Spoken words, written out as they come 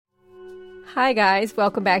Hi guys,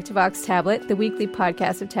 welcome back to Vox Tablet, the weekly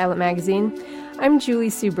podcast of Tablet Magazine. I'm Julie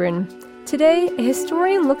Subrin. Today, a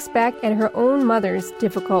historian looks back at her own mother's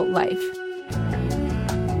difficult life.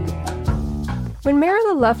 When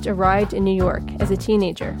Marilla Luft arrived in New York as a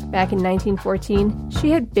teenager back in 1914, she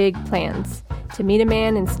had big plans: to meet a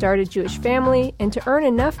man and start a Jewish family, and to earn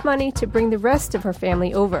enough money to bring the rest of her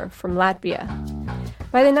family over from Latvia.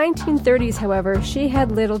 By the 1930s, however, she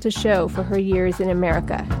had little to show for her years in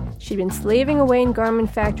America. She'd been slaving away in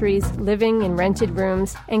garment factories, living in rented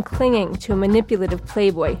rooms, and clinging to a manipulative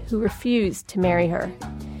playboy who refused to marry her.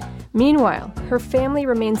 Meanwhile, her family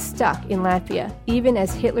remained stuck in Latvia, even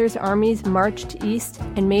as Hitler's armies marched east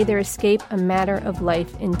and made their escape a matter of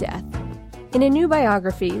life and death. In a new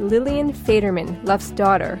biography, Lillian Faderman, Luft's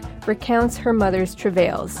daughter, recounts her mother's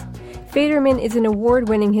travails. Faderman is an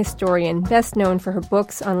award-winning historian, best known for her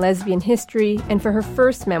books on lesbian history and for her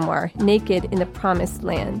first memoir, Naked in the Promised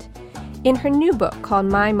Land. In her new book called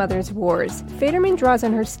My Mother's Wars, Faderman draws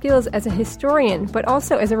on her skills as a historian, but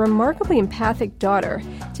also as a remarkably empathic daughter,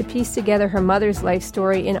 to piece together her mother's life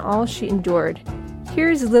story and all she endured.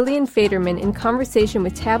 Here's Lillian Faderman in conversation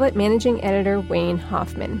with Tablet managing editor Wayne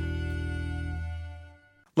Hoffman.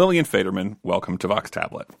 Lillian Faderman, welcome to Vox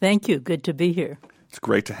Tablet. Thank you. Good to be here. It's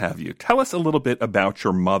great to have you. Tell us a little bit about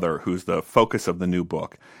your mother, who's the focus of the new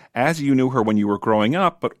book, as you knew her when you were growing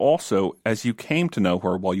up, but also as you came to know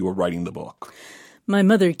her while you were writing the book. My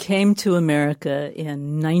mother came to America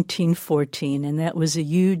in 1914, and that was a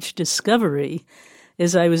huge discovery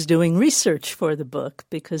as I was doing research for the book,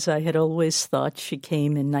 because I had always thought she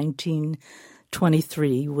came in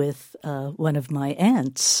 1923 with one of my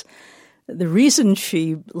aunts. The reason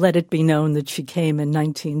she let it be known that she came in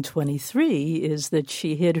 1923 is that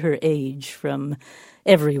she hid her age from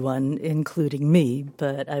everyone, including me,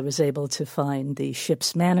 but I was able to find the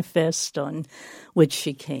ship's manifest on which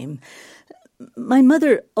she came. My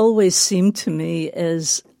mother always seemed to me,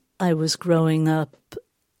 as I was growing up,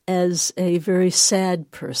 as a very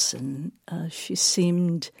sad person. She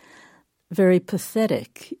seemed very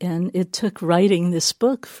pathetic, and it took writing this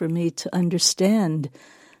book for me to understand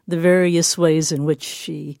the various ways in which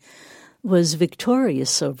she was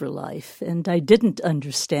victorious over life. And I didn't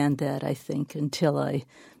understand that, I think, until I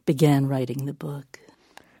began writing the book.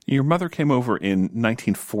 Your mother came over in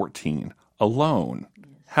 1914, alone.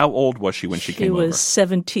 How old was she when she came over? She was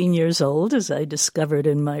 17 years old, as I discovered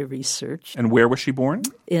in my research. And where was she born?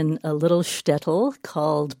 In a little shtetl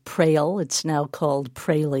called Prale. It's now called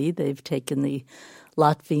Praley. They've taken the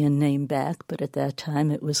Latvian name back, but at that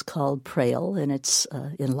time it was called Prale, and it's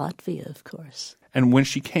in Latvia, of course. And when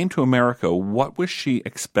she came to America, what was she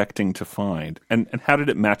expecting to find? And how did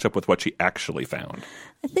it match up with what she actually found?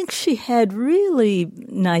 I think she had really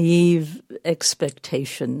naive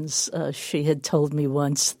expectations. She had told me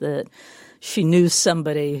once that she knew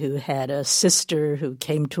somebody who had a sister who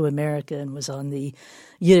came to America and was on the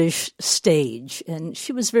Yiddish stage, and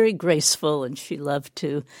she was very graceful, and she loved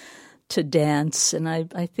to dance, and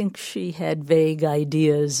I think she had vague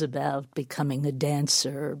ideas about becoming a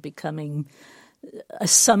dancer or becoming a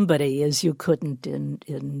somebody, as you couldn't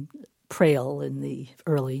in Prale in the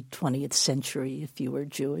early 20th century if you were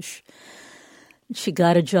Jewish. She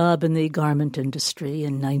got a job in the garment industry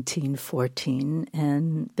in 1914,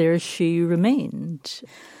 and there she remained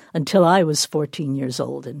until I was 14 years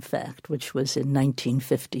old, in fact, which was in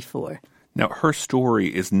 1954. Now, her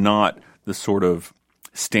story is not the sort of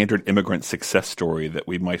standard immigrant success story that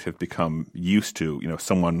we might have become used to. You know,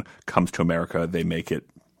 someone comes to America, they make it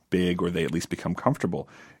big, or they at least become comfortable.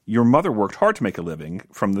 Your mother worked hard to make a living.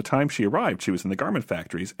 From the time she arrived, she was in the garment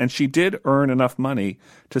factories, and she did earn enough money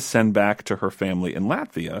to send back to her family in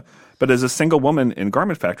Latvia. But as a single woman in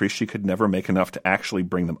garment factories, she could never make enough to actually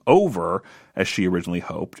bring them over as she originally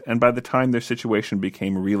hoped. And by the time their situation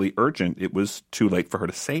became really urgent, it was too late for her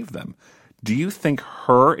to save them. Do you think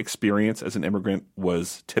her experience as an immigrant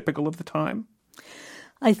was typical of the time?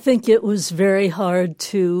 I think it was very hard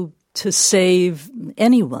to save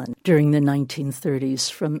anyone during the 1930s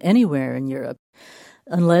from anywhere in Europe,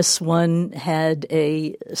 unless one had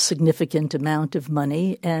a significant amount of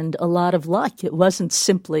money and a lot of luck. It wasn't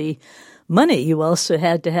simply money. You also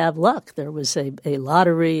had to have luck. There was a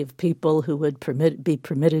lottery of people who would be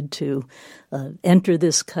permitted to enter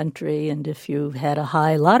this country, and if you had a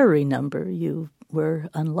high lottery number, you were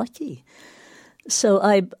unlucky. So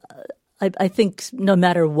I think no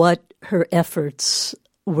matter what her efforts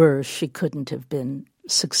were, she couldn't have been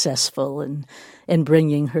successful in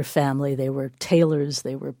bringing her family. They were tailors.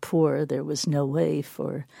 They were poor. There was no way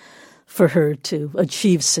for her to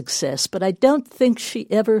achieve success. But I don't think she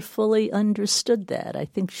ever fully understood that. I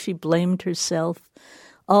think she blamed herself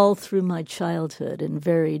all through my childhood in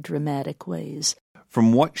very dramatic ways.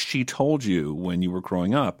 From what she told you when you were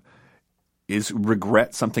growing up, is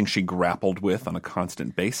regret something she grappled with on a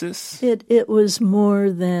constant basis? It was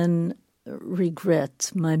more than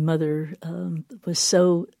regret. My mother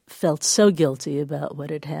felt so guilty about what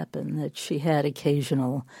had happened that she had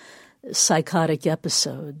occasional psychotic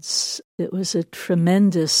episodes. It was a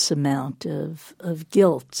tremendous amount of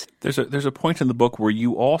guilt. There's a point in the book where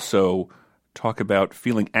you also talk about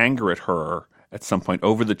feeling anger at her at some point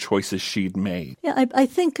over the choices she'd made. Yeah, I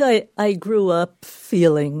think I grew up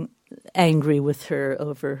feeling angry with her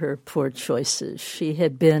over her poor choices. She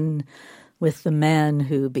had been with the man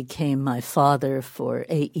who became my father for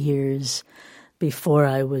 8 years before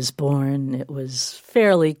I was born. It was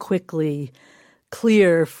fairly quickly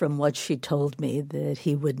clear from what she told me that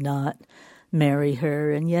he would not marry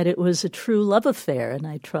her, and yet it was a true love affair, and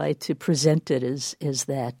I try to present it as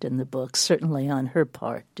that in the book, certainly on her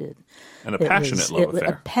part. And a passionate love affair.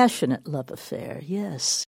 A passionate love affair,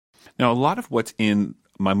 yes. Now, a lot of what's in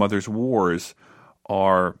My Mother's Wars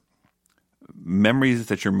are memories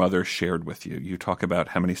that your mother shared with you. You talk about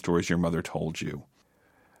how many stories your mother told you.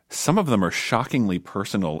 Some of them are shockingly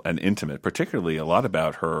personal and intimate, particularly a lot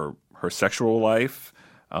about her sexual life,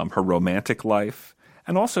 her romantic life,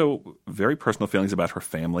 and also very personal feelings about her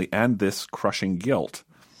family and this crushing guilt.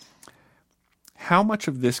 How much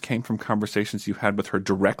of this came from conversations you had with her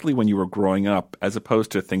directly when you were growing up, as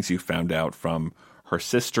opposed to things you found out from her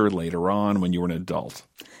sister later on when you were an adult?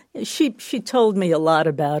 She told me a lot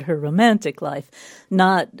about her romantic life,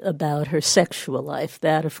 not about her sexual life.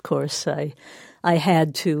 That, of course, I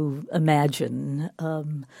had to imagine.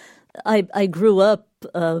 I grew up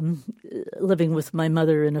living with my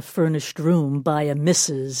mother in a furnished room by a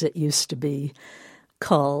Mrs., it used to be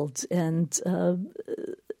called, and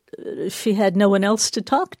she had no one else to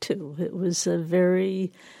talk to. It was a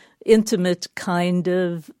very intimate kind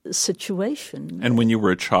of situation. And when you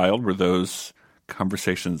were a child, were those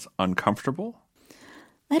conversations uncomfortable?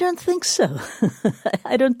 I don't think so.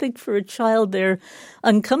 I don't think for a child they're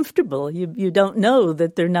uncomfortable. You don't know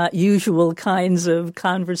that they're not usual kinds of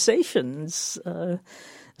conversations. Who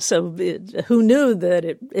knew that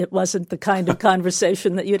it wasn't the kind of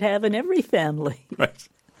conversation that you'd have in every family? Right.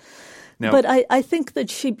 Now, but I think that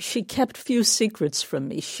she kept few secrets from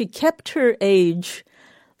me. She kept her age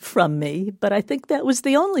from me, but I think that was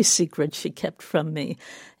the only secret she kept from me.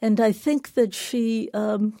 And I think that she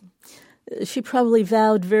probably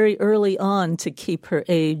vowed very early on to keep her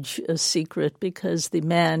age a secret, because the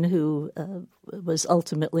man who was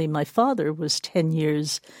ultimately my father was 10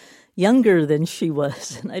 years younger than she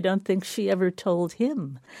was, and I don't think she ever told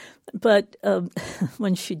him. But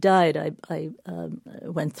when she died, I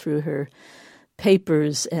went through her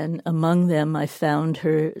papers, and among them I found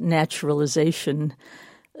her naturalization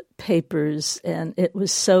papers, and it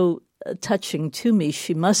was so touching to me.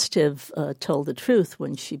 She must have told the truth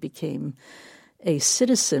when she became a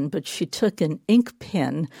citizen, but she took an ink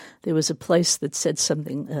pen. There was a place that said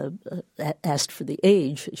something, asked for the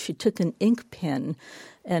age. She took an ink pen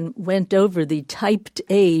and went over the typed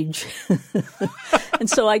age. And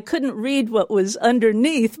so I couldn't read what was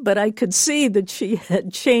underneath, but I could see that she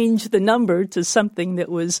had changed the number to something that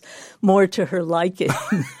was more to her liking.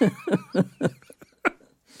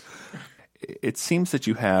 It seems that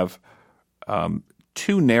you have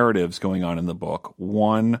two narratives going on in the book.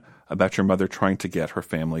 One about your mother trying to get her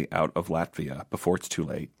family out of Latvia before it's too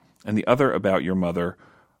late, and the other about your mother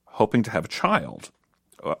hoping to have a child,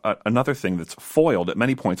 another thing that's foiled at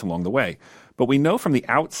many points along the way. But we know from the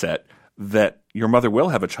outset that your mother will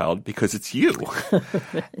have a child because it's you.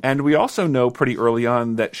 And we also know pretty early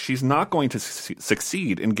on that she's not going to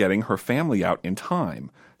succeed in getting her family out in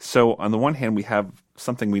time. So on the one hand, we have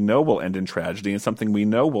something we know will end in tragedy and something we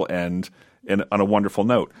know will end on a wonderful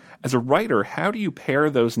note. As a writer, how do you pair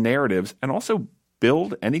those narratives and also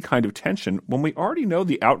build any kind of tension when we already know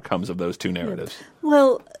the outcomes of those two narratives?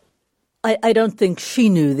 Well, I don't think she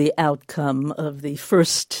knew the outcome of the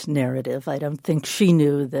first narrative. I don't think she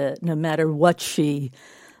knew that no matter what she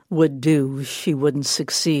would do, she wouldn't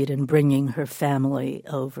succeed in bringing her family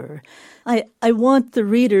over. I want the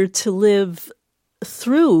reader to live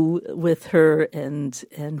through with her and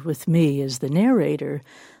with me as the narrator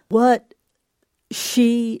what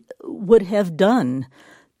she would have done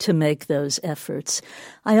to make those efforts.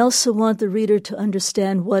 I also want the reader to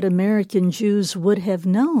understand what American Jews would have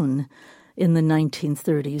known in the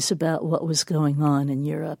 1930s about what was going on in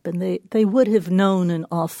Europe, and they would have known an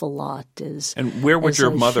awful lot. And where would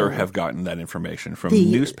your mother have gotten that information? From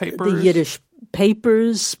newspapers? The Yiddish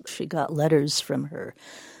papers. She got letters from her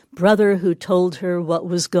brother who told her what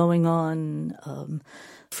was going on.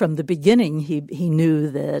 from the beginning, he knew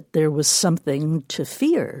that there was something to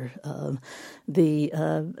fear.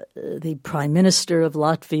 The Prime Minister of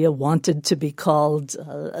Latvia wanted to be called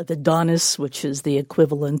the Donis, which is the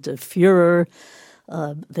equivalent of Führer.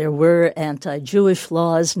 There were anti-Jewish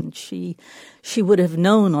laws, and she would have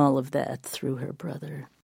known all of that through her brother.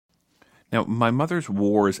 Now, My Mother's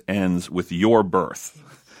Wars ends with your birth,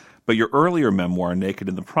 but your earlier memoir, Naked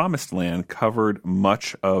in the Promised Land, covered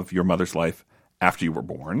much of your mother's life after you were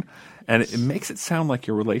born, and it makes it sound like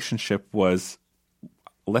your relationship was,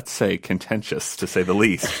 let's say, contentious, to say the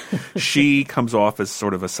least. She comes off as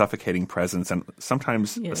sort of a suffocating presence and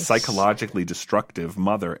sometimes a psychologically destructive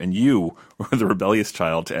mother, and you were the rebellious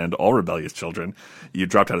child to end all rebellious children. You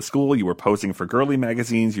dropped out of school, you were posing for girly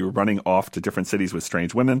magazines, you were running off to different cities with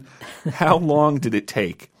strange women. How long did it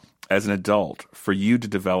take as an adult for you to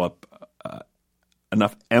develop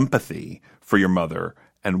enough empathy for your mother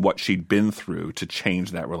and what she'd been through to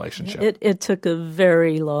change that relationship? It took a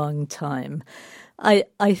very long time.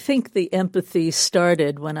 I think the empathy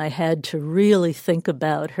started when I had to really think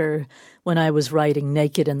about her when I was writing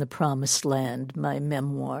Naked in the Promised Land, my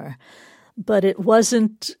memoir. But it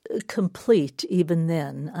wasn't complete even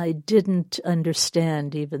then. I didn't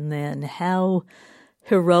understand even then how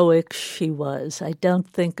heroic she was. I don't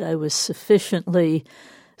think I was sufficiently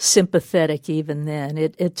sympathetic even then.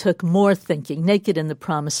 It took more thinking. Naked in the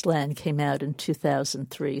Promised Land came out in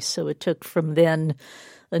 2003, so it took from then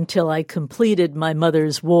until I completed My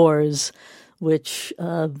Mother's Wars, which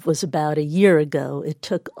was about a year ago. It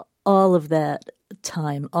took all of that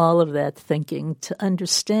time, all of that thinking to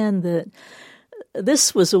understand that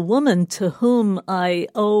this was a woman to whom I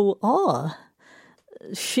owe awe.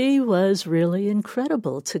 She was really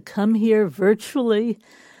incredible to come here virtually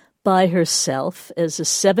by herself as a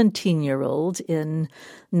 17-year-old in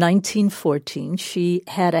 1914. She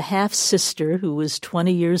had a half-sister who was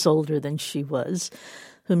 20 years older than she was,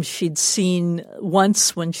 whom she'd seen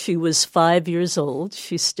once when she was 5 years old.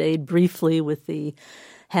 She stayed briefly with the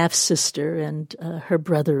half-sister and her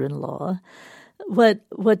brother-in-law.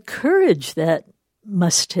 What courage that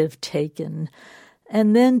must have taken.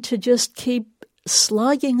 And then to just keep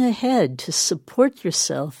slogging ahead to support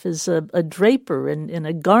yourself as a draper in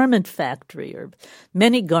a garment factory or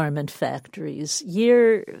many garment factories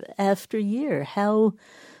year after year. How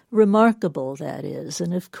remarkable that is.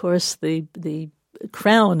 And of course, the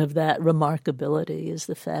crown of that remarkability is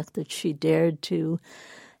the fact that she dared to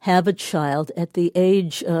have a child at the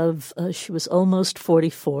age of, she was almost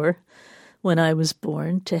 44 when I was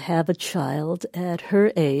born, to have a child at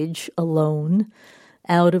her age alone,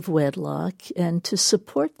 out of wedlock, and to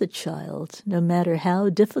support the child no matter how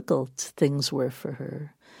difficult things were for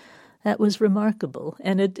her. That was remarkable.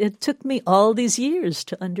 And it took me all these years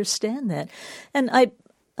to understand that. And I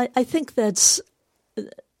think that's...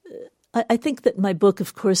 I think that my book,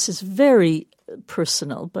 of course, is very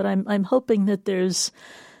personal, but I'm hoping that there's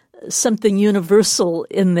something universal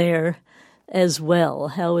in there as well,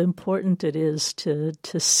 how important it is to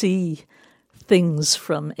see things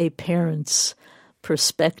from a parent's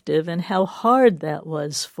perspective and how hard that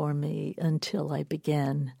was for me until I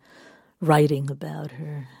began writing about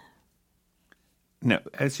her. Now,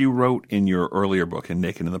 as you wrote in your earlier book, in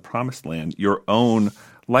Naked in the Promised Land, your own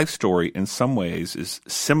life story in some ways is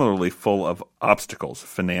similarly full of obstacles,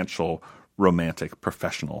 financial, romantic,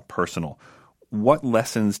 professional, personal. What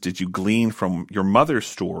lessons did you glean from your mother's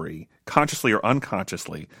story, consciously or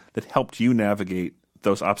unconsciously, that helped you navigate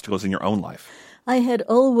those obstacles in your own life? I had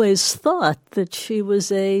always thought that she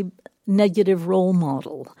was a negative role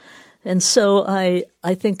model. And so I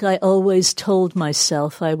think I always told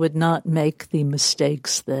myself I would not make the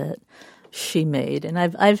mistakes that she made. And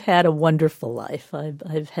I've had a wonderful life.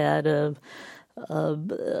 I've had a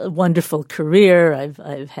wonderful career.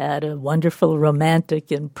 I've had a wonderful romantic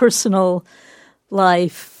and personal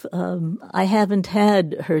life. I haven't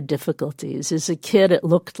had her difficulties. As a kid, it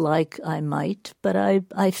looked like I might, but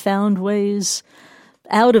I found ways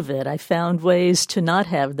out of it. I found ways to not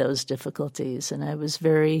have those difficulties, and I was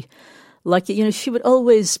very lucky. You know, she would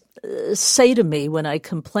always say to me when I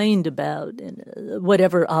complained about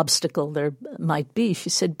whatever obstacle there might be, she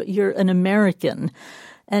said, "But you're an American."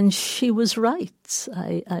 And she was right.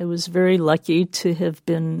 I was very lucky to have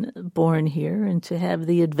been born here and to have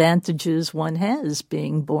the advantages one has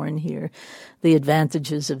being born here, the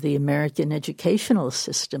advantages of the American educational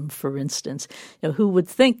system, for instance. You know, who would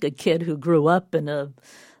think a kid who grew up in a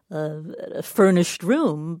furnished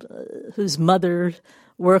room, whose mother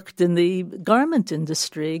worked in the garment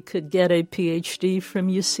industry, could get a PhD from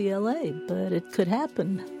UCLA? But it could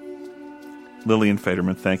happen. Lillian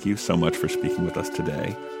Faderman, thank you so much for speaking with us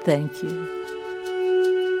today. Thank you.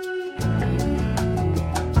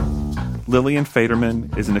 Lillian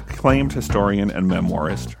Faderman is an acclaimed historian and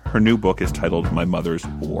memoirist. Her new book is titled My Mother's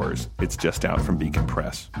Wars. It's just out from Beacon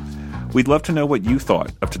Press. We'd love to know what you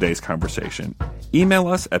thought of today's conversation. Email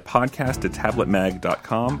us at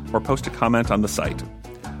podcast@tabletmag.com or post a comment on the site.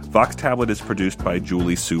 Vox Tablet is produced by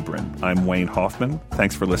Julie Subrin. I'm Wayne Hoffman.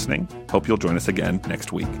 Thanks for listening. Hope you'll join us again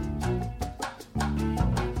next week.